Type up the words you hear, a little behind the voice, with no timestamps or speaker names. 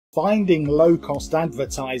Finding low-cost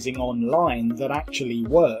advertising online that actually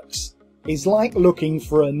works is like looking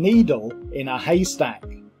for a needle in a haystack.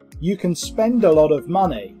 You can spend a lot of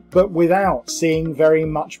money, but without seeing very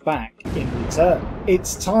much back in return.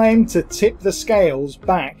 It's time to tip the scales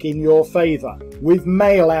back in your favour with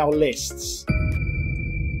Mail Our Lists.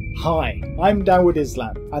 Hi, I'm Dawood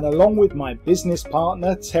Islam, and along with my business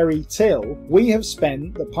partner Terry Till, we have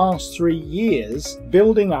spent the past 3 years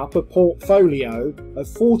building up a portfolio of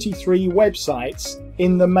 43 websites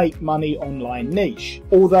in the Make Money Online niche,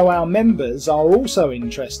 although our members are also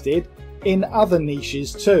interested in other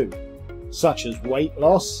niches too, such as weight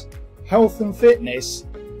loss, health and fitness,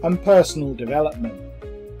 and personal development.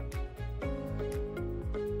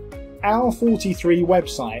 Our 43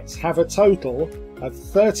 websites have a total of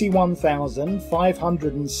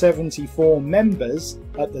 31,574 members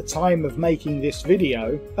at the time of making this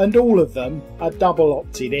video, and all of them are double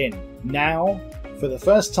opted in. Now, for the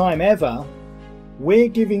first time ever, we're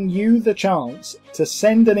giving you the chance to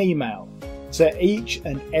send an email to each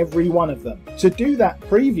and every one of them. To do that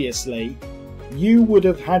previously, you would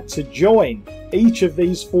have had to join each of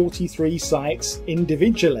these 43 sites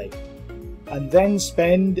individually and then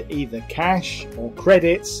spend either cash or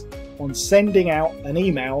credits on sending out an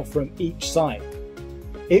email from each site.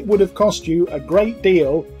 It would have cost you a great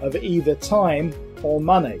deal of either time or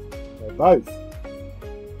money, or both.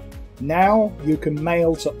 Now you can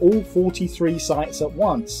mail to all 43 sites at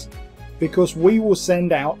once, because we will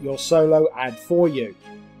send out your solo ad for you.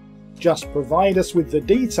 Just provide us with the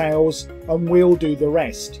details and we'll do the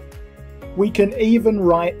rest. We can even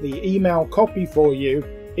write the email copy for you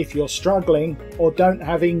if you're struggling or don't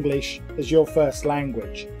have English as your first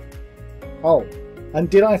language. Oh, and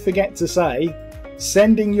did I forget to say,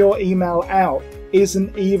 sending your email out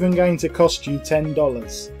isn't even going to cost you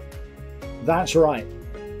 $10. That's right.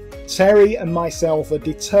 Terry and myself are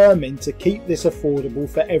determined to keep this affordable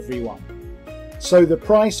for everyone. So the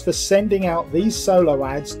price for sending out these solo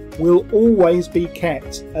ads will always be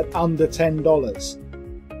kept at under $10.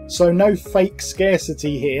 So no fake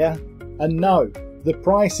scarcity here, and no, the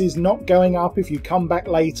price is not going up if you come back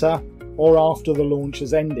later or after the launch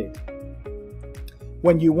has ended.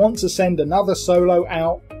 When you want to send another solo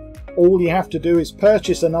out, all you have to do is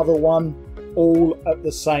purchase another one, all at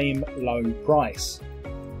the same low price.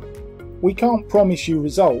 We can't promise you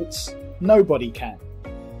results, nobody can.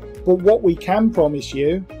 But what we can promise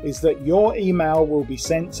you is that your email will be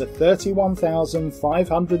sent to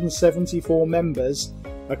 31,574 members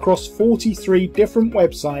across 43 different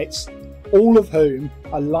websites, all of whom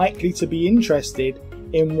are likely to be interested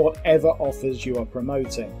in whatever offers you are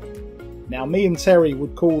promoting. Now, me and Terry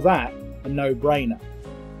would call that a no-brainer.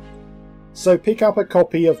 So pick up a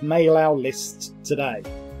copy of Mail Our Lists today.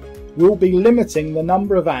 We'll be limiting the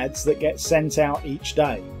number of ads that get sent out each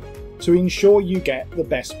day to ensure you get the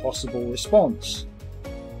best possible response.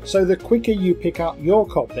 So the quicker you pick up your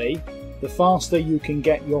copy, the faster you can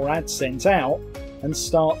get your ads sent out and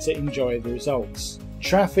start to enjoy the results.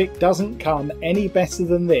 Traffic doesn't come any better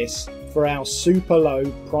than this for our super low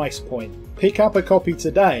price point. Pick up a copy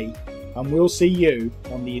today and we'll see you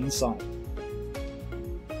on the inside.